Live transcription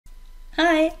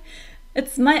Hi!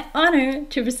 It's my honor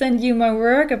to present you my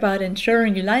work about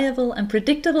ensuring reliable and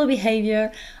predictable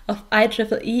behavior of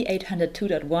IEEE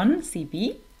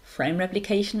 802.1CB, Frame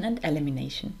Replication and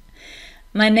Elimination.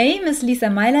 My name is Lisa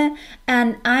Meile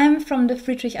and I'm from the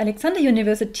Friedrich-Alexander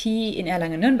University in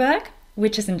Erlangen-Nürnberg,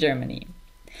 which is in Germany.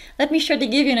 Let me shortly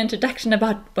give you an introduction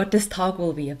about what this talk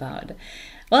will be about.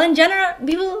 Well, in general,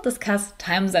 we will discuss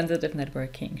time-sensitive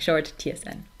networking, short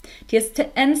TSN.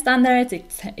 TSN standards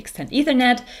extend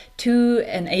Ethernet to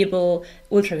enable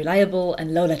ultra-reliable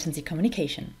and low-latency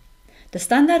communication. The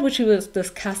standard which we will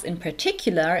discuss in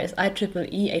particular is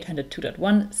IEEE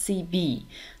 802.1CB.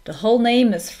 The whole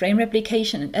name is Frame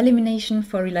Replication and Elimination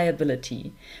for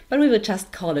Reliability, but we will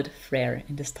just call it FRER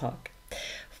in this talk.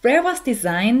 FRER was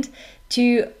designed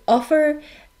to offer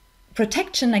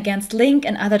protection against link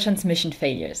and other transmission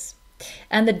failures.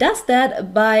 And it does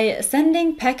that by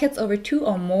sending packets over two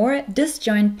or more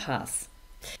disjoint paths.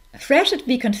 FRER should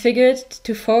be configured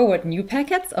to forward new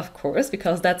packets, of course,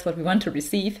 because that's what we want to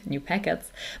receive, new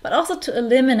packets, but also to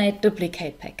eliminate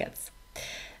duplicate packets.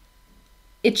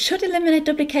 It should eliminate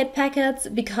duplicate packets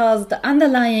because the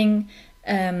underlying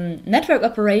network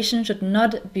operation should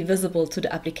not be visible to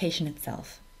the application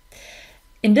itself.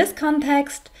 In this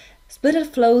context, splitted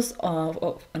flows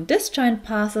on disjoint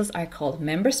paths are called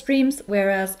member streams,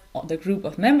 whereas the group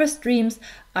of member streams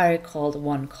are called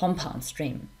one compound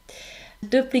stream.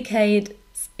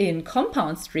 Duplicates in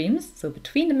compound streams, so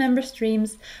between the member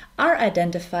streams, are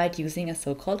identified using a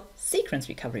so-called sequence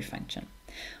recovery function.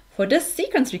 For this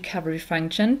sequence recovery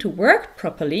function to work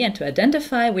properly and to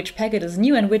identify which packet is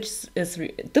new and which is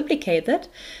duplicated,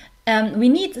 we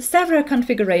need several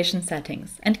configuration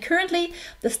settings, and currently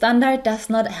the standard does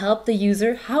not help the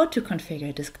user how to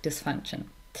configure this function.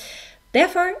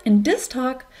 Therefore, in this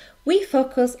talk, we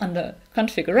focus on the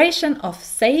configuration of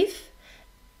safe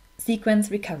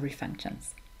sequence recovery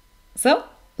functions. So,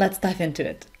 let's dive into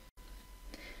it.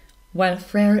 While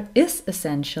FRER is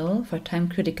essential for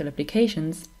time-critical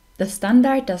applications, the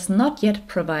standard does not yet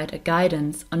provide a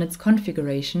guidance on its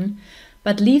configuration,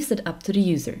 but leaves it up to the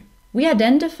user. We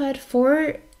identified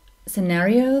 4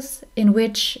 scenarios in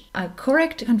which a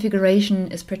correct configuration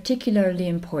is particularly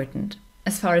important.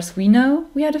 As far as we know,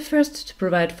 we are the first to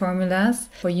provide formulas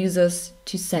for users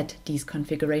to set these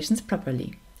configurations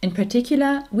properly. In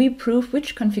particular, we prove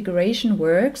which configuration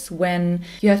works when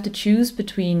you have to choose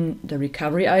between the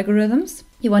recovery algorithms.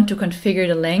 You want to configure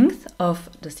the length of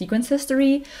the sequence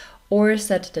history or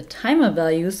set the timer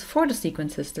values for the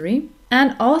sequence history.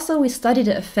 And also we study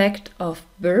the effect of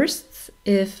bursts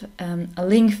if a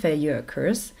link failure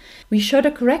occurs. We show the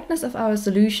correctness of our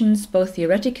solutions both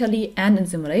theoretically and in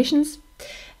simulations.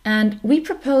 And we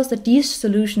propose that these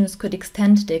solutions could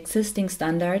extend the existing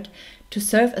standard to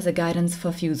serve as a guidance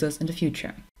for users in the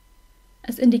future.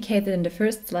 As indicated in the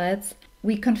first slides,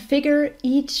 we configure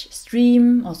each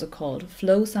stream, also called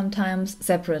flow sometimes,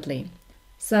 separately.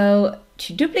 So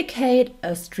to duplicate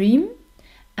a stream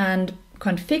and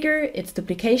configure its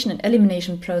duplication and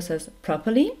elimination process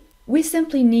properly, we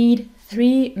simply need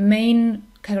 3 main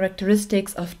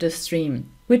characteristics of the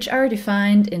stream, which are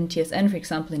defined in TSN, for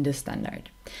example, in this standard.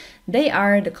 They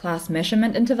are the class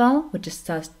measurement interval, which is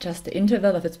just the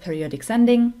interval of its periodic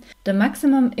sending, the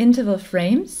maximum interval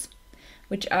frames,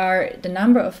 which are the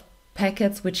number of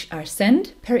packets which are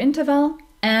sent per interval,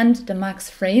 and the max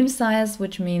frame size,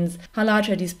 which means how large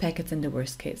are these packets in the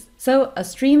worst case. So a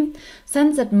stream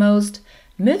sends at most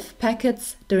MIF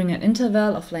packets during an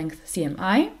interval of length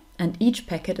CMI, and each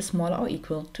packet is smaller or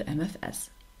equal to MFS.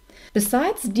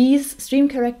 Besides these stream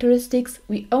characteristics,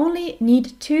 we only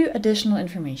need 2 additional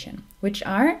information, which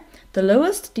are the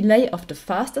lowest delay of the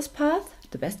fastest path,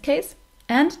 the best case,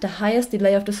 and the highest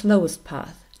delay of the slowest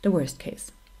path, the worst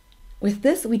case. With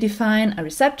this, we define a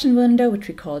reception window, which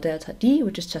we call delta D,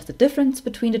 which is just the difference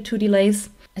between the 2 delays.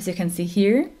 As you can see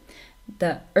here,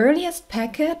 the earliest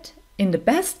packet in the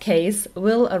best case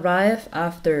will arrive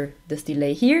after this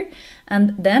delay here,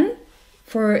 and then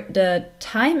for the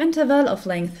time interval of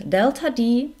length delta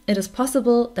D, it is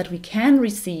possible that we can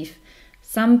receive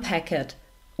some packet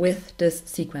with this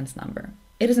sequence number.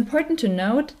 It is important to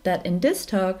note that in this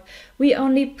talk, we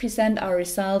only present our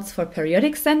results for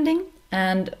periodic sending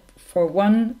and for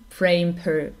 1 frame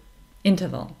per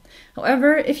interval.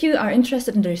 However, if you are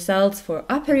interested in the results for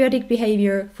aperiodic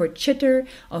behavior, for jitter,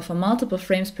 or for multiple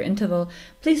frames per interval,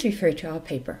 please refer to our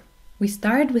paper. We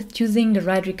start with choosing the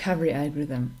right recovery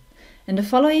algorithm. In the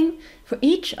following, for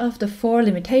each of the 4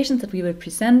 limitations that we will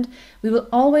present, we will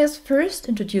always first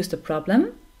introduce the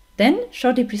problem, then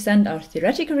shortly present our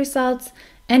theoretical results,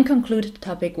 and conclude the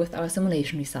topic with our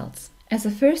simulation results. As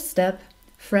a first step,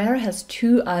 Frere has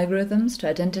two algorithms to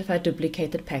identify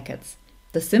duplicated packets.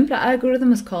 The simpler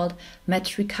algorithm is called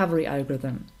match recovery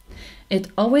algorithm. It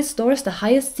always stores the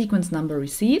highest sequence number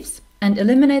receives and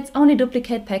eliminates only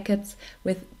duplicate packets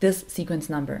with this sequence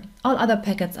number. All other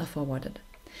packets are forwarded.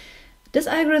 This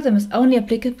algorithm is only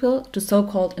applicable to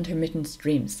so-called intermittent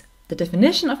streams. The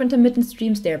definition of intermittent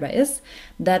streams thereby is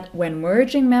that when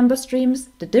merging member streams,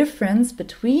 the difference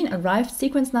between arrived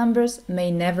sequence numbers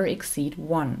may never exceed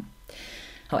 1.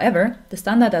 However, the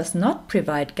standard does not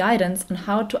provide guidance on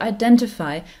how to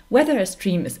identify whether a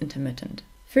stream is intermittent.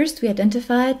 First, we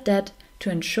identified that to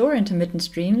ensure intermittent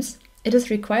streams, it is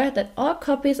required that all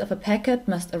copies of a packet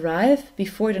must arrive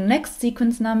before the next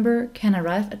sequence number can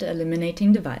arrive at the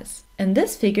eliminating device. In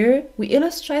this figure, we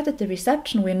illustrated the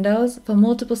reception windows for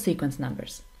multiple sequence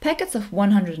numbers. Packets of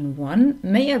 101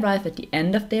 may arrive at the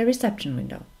end of their reception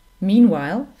window.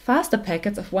 Meanwhile, faster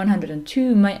packets of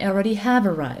 102 might already have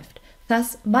arrived,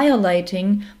 thus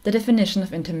violating the definition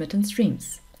of intermittent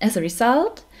streams. As a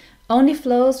result, only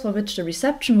flows for which the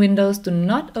reception windows do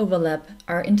not overlap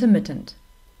are intermittent.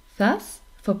 Thus,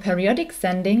 for periodic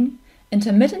sending,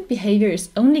 intermittent behavior is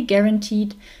only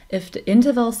guaranteed if the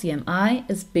interval CMI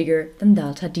is bigger than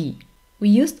delta D. We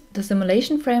used the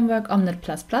simulation framework Omnet++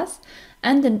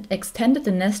 and then extended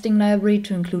the nesting library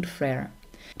to include Frere.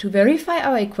 To verify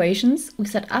our equations, we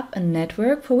set up a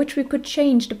network for which we could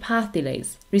change the path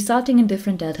delays, resulting in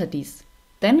different delta Ds.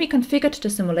 Then we configured the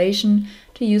simulation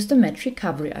to use the match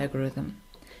recovery algorithm.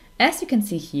 As you can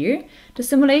see here, the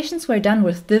simulations were done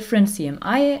with different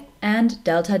CMI and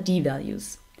delta D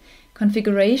values.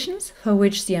 Configurations for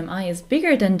which CMI is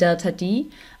bigger than delta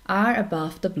D are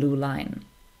above the blue line.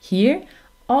 Here,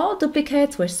 all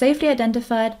duplicates were safely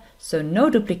identified, so no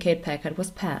duplicate packet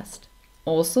was passed.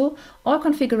 Also, all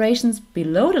configurations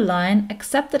below the line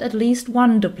accepted at least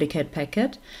one duplicate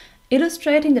packet,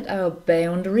 illustrating that our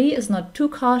boundary is not too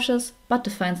cautious but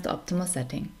defines the optimal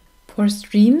setting. For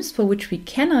streams for which we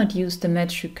cannot use the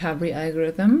match recovery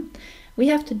algorithm, we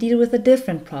have to deal with a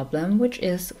different problem, which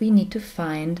is we need to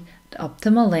find the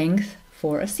optimal length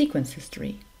for a sequence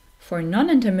history. For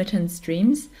non-intermittent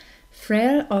streams,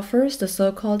 Frere offers the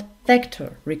so-called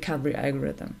vector recovery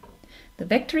algorithm. The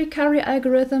vector recovery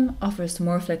algorithm offers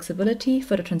more flexibility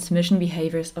for the transmission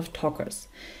behaviors of talkers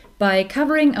by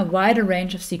covering a wider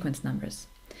range of sequence numbers.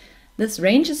 This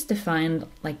range is defined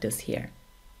like this here.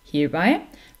 Hereby,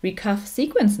 recov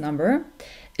sequence number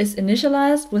is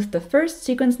initialized with the first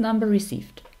sequence number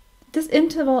received. This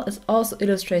interval is also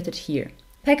illustrated here.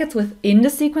 Packets within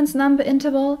the sequence number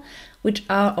interval, which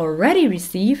are already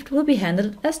received, will be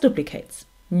handled as duplicates.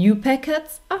 New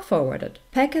packets are forwarded.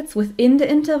 Packets within the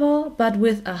interval, but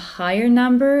with a higher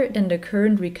number than the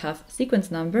current recov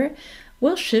sequence number,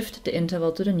 will shift the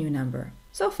interval to the new number.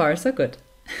 So far, so good.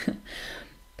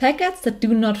 Packets that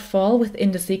do not fall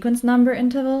within the sequence number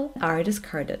interval are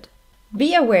discarded.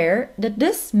 Be aware that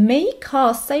this may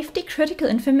cause safety-critical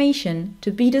information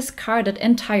to be discarded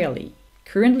entirely.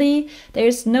 Currently, there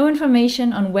is no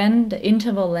information on when the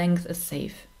interval length is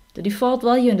safe. The default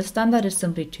value in the standard is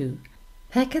simply 2.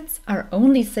 Packets are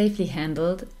only safely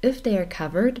handled if they are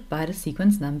covered by the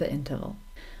sequence number interval.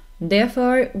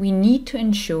 Therefore, we need to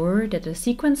ensure that the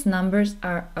sequence numbers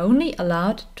are only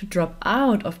allowed to drop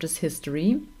out of this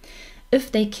history if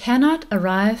they cannot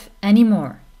arrive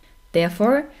anymore.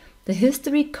 Therefore, the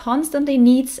history constantly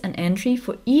needs an entry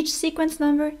for each sequence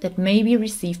number that may be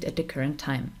received at the current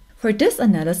time. For this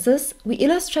analysis, we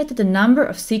illustrated the number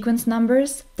of sequence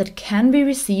numbers that can be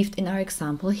received in our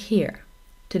example here.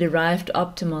 To derive the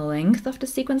optimal length of the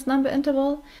sequence number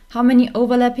interval, how many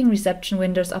overlapping reception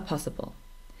windows are possible?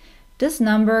 This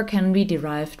number can be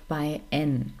derived by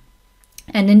n.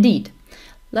 And indeed,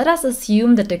 let us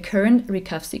assume that the current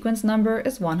recov sequence number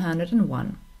is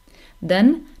 101.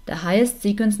 Then the highest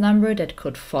sequence number that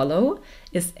could follow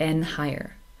is n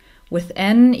higher. With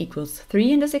n equals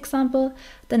 3 in this example,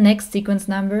 the next sequence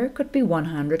number could be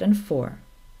 104.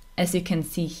 As you can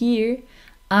see here,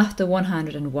 after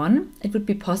 101, it would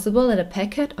be possible that a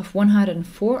packet of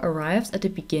 104 arrives at the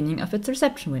beginning of its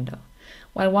reception window,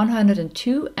 while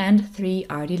 102 and 3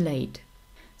 are delayed.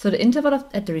 So the interval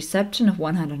at the reception of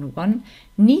 101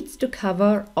 needs to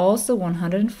cover also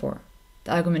 104.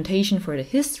 The argumentation for the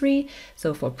history,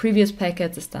 so for previous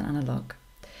packets, is done analog.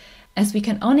 As we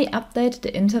can only update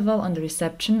the interval on the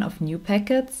reception of new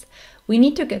packets, we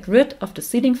need to get rid of the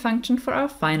seeding function for our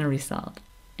final result.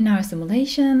 In our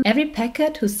simulation, every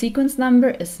packet whose sequence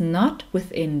number is not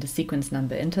within the sequence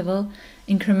number interval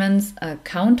increments a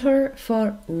counter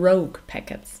for rogue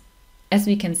packets. As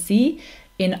we can see,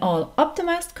 in all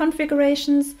optimized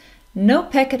configurations, no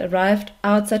packet arrived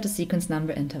outside the sequence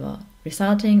number interval.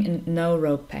 resulting in no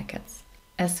rogue packets.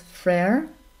 As FRARE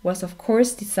was of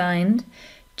course designed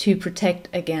to protect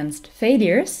against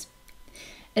failures,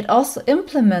 it also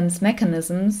implements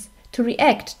mechanisms to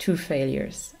react to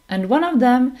failures, and one of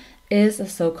them is a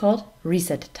so-called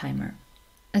reset timer.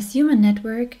 Assume a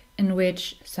network in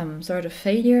which some sort of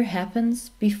failure happens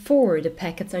before the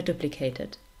packets are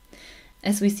duplicated.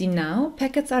 As we see now,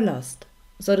 packets are lost.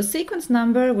 So the sequence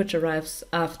number, which arrives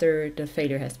after the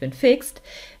failure has been fixed,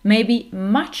 may be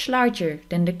much larger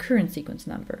than the current sequence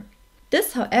number.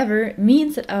 This, however,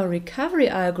 means that our recovery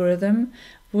algorithm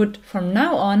would, from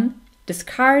now on,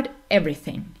 discard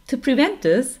everything. To prevent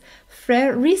this,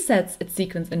 FRARE resets its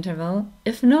sequence interval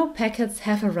if no packets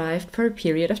have arrived for a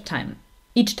period of time.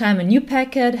 Each time a new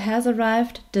packet has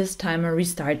arrived, this timer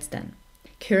restarts then.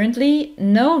 Currently,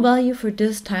 no value for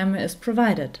this timer is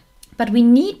provided, but we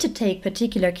need to take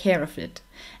particular care of it,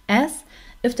 as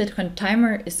if the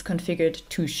timer is configured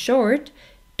too short,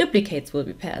 duplicates will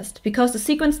be passed because the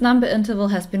sequence number interval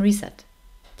has been reset.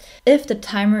 If the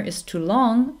timer is too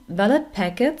long, valid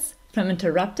packets from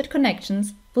interrupted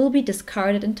connections will be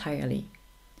discarded entirely.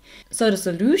 So the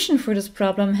solution for this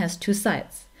problem has two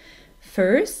sides.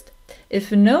 First,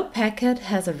 if no packet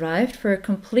has arrived for a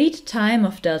complete time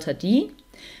of delta D,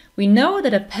 we know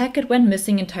that a packet went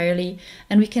missing entirely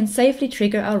and we can safely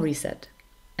trigger our reset.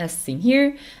 As seen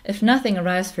here, if nothing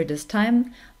arrives for this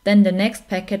time, then the next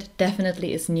packet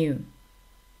definitely is new.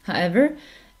 However,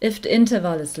 if the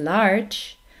interval is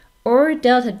large or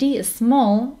delta D is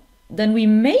small, then we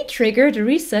may trigger the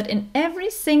reset in every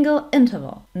single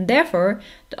interval. And therefore,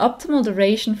 the optimal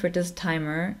duration for this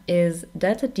timer is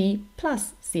delta D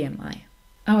plus CMI.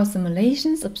 Our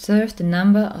simulations observed the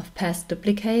number of past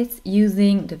duplicates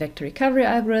using the vector recovery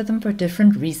algorithm for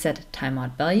different reset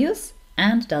timeout values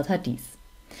and delta Ds.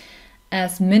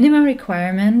 As minimum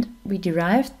requirement, we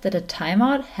derived that a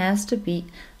timeout has to be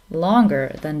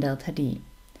longer than delta D.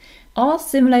 All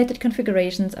simulated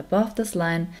configurations above this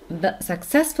line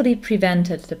successfully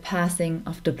prevented the passing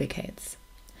of duplicates.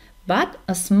 But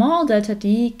a small delta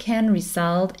D can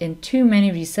result in too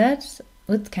many resets,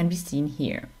 which can be seen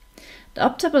here. The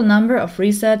optimal number of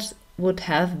resets would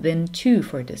have been 2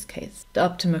 for this case. The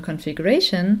optimal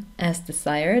configuration, as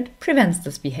desired, prevents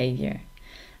this behavior.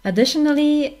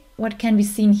 Additionally, what can be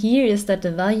seen here is that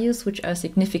the values which are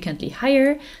significantly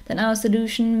higher than our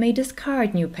solution may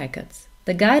discard new packets.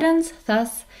 The guidance,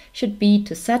 thus, should be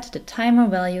to set the timer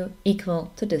value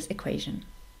equal to this equation.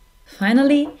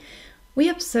 Finally, we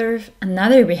observe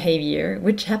another behavior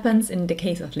which happens in the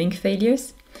case of link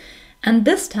failures, and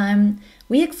this time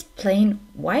we explain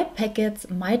why packets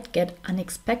might get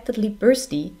unexpectedly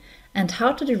bursty and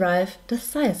how to derive the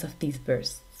size of these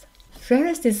bursts. FRARE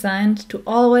is designed to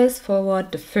always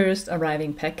forward the first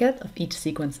arriving packet of each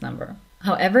sequence number.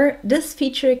 However, this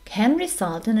feature can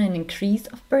result in an increase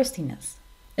of burstiness.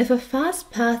 If a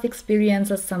fast path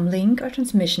experiences some link or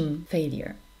transmission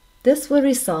failure, this will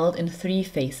result in 3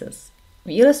 phases.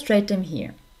 We illustrate them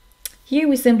here. Here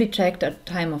we simply check the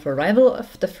time of arrival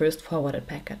of the first forwarded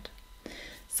packet.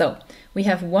 So, we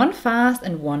have one fast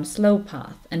and one slow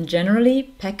path, and generally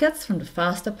packets from the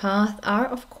faster path are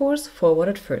of course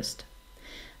forwarded first.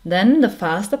 Then the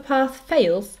faster path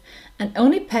fails and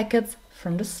only packets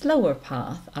from the slower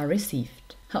path are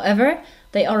received. However,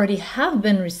 they already have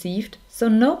been received, so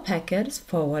no packet is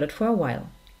forwarded for a while.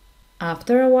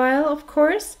 After a while, of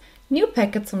course, new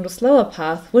packets from the slower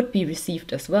path would be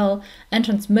received as well and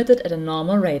transmitted at a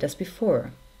normal rate as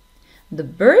before. The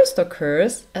burst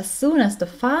occurs as soon as the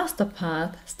faster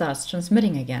path starts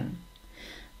transmitting again.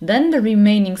 Then the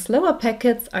remaining slower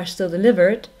packets are still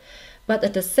delivered, but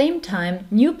at the same time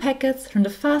new packets from the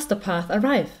faster path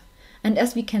arrive. And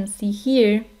as we can see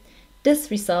here,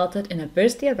 this resulted in a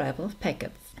bursty arrival of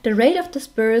packets. The rate of this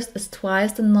burst is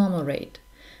twice the normal rate,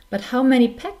 but how many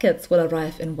packets will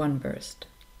arrive in one burst?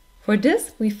 For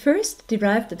this, we first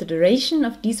derived that the duration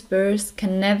of these bursts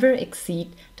can never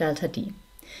exceed delta D.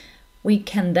 We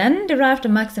can then derive the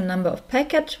maximum number of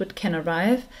packets which can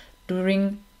arrive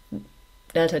during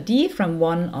delta D from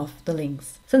one of the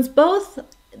links. Since both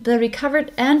the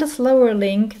recovered and the slower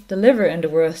link deliver in the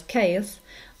worst case,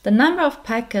 the number of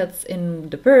packets in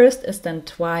the burst is then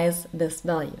twice this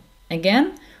value.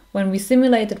 Again, when we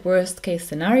simulated worst case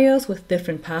scenarios with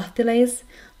different path delays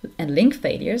and link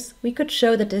failures, we could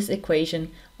show that this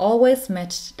equation always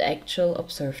matched the actual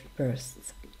observed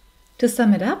bursts. To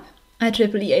sum it up,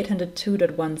 IEEE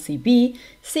 802.1CB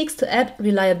seeks to add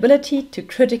reliability to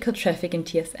critical traffic in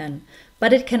TSN,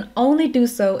 but it can only do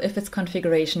so if its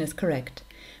configuration is correct.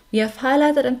 We have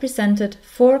highlighted and presented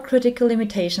 4 critical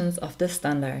limitations of this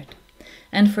standard.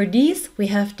 And for these, we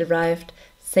have derived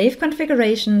safe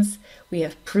configurations, we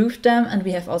have proved them, and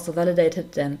we have also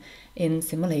validated them in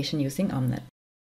simulation using Omnet.